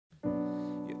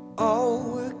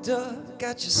all worked up,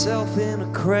 got yourself in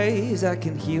a craze. I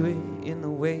can hear it in the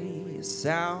way you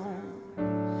sound.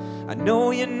 I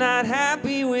know you're not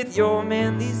happy with your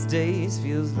man these days.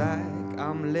 Feels like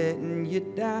I'm letting you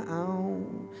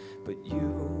down, but you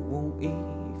won't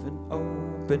even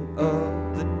open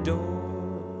up the door.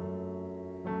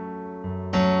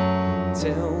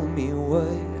 Tell me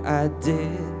what I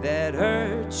did that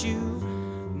hurt you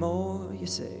more. You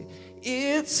say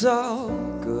it's all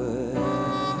good.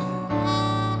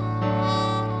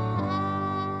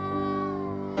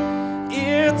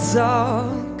 It's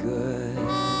all good.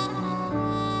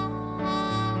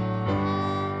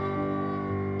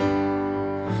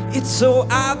 It's so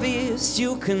obvious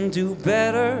you can do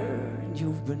better.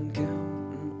 You've been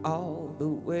counting all the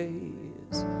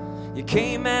ways. You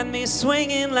came at me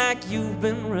swinging like you've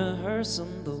been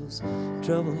rehearsing those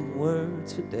troubling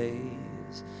words for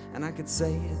days. And I could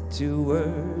say it 2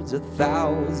 words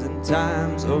 1,000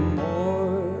 times or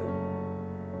more,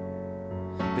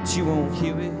 but you won't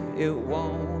hear it, it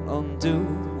won't undo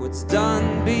what's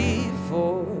done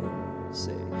before.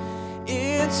 Say,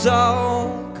 it's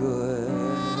all good.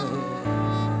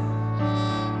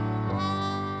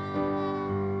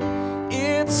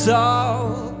 It's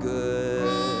all good.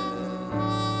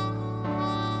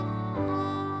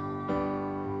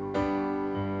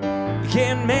 You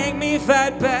can't make me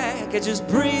fight back. I just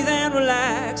breathe and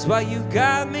relax while you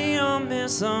got me all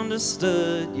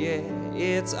misunderstood. Yeah,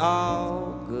 it's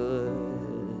all good.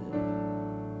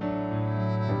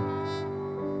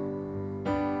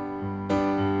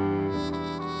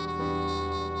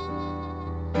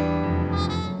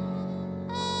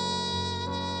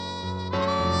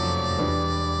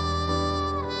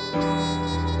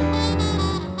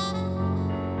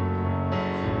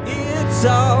 It's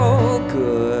all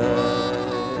good.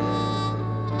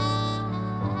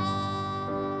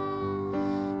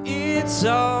 It's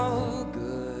all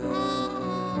good.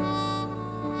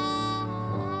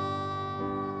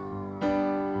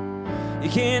 You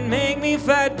can't make me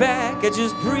fight back. I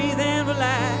just breathe and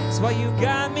relax while you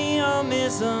got me all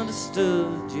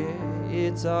misunderstood. Yeah,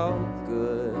 it's all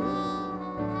good.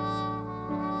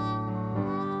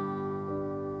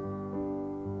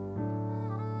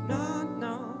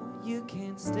 You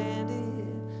can't stand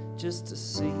it just to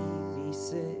see me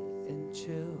sit and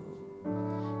chill,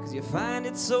 'cause you find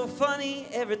it so funny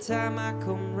every time I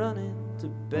come running to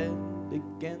bend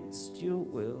against your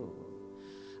will.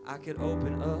 I could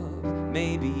open up,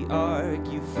 maybe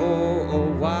argue for a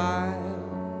while,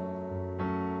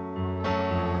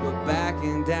 but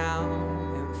backing down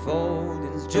and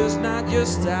folding's just not your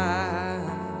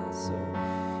style. So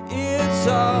it's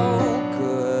all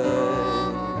good.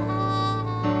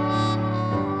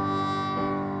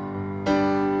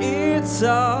 It's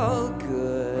all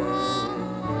good.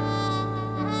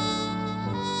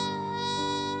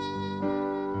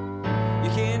 You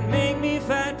can't make me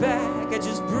fight back. I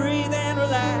just breathe and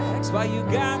relax while you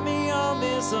got me all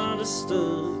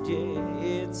misunderstood. Yeah,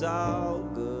 it's all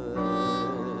good.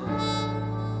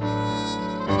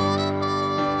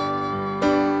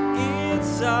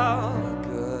 It's all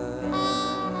good.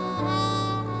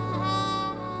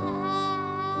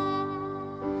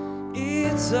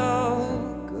 It's all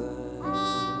good.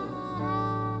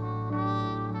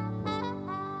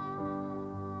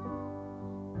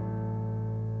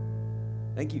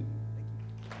 Thank you.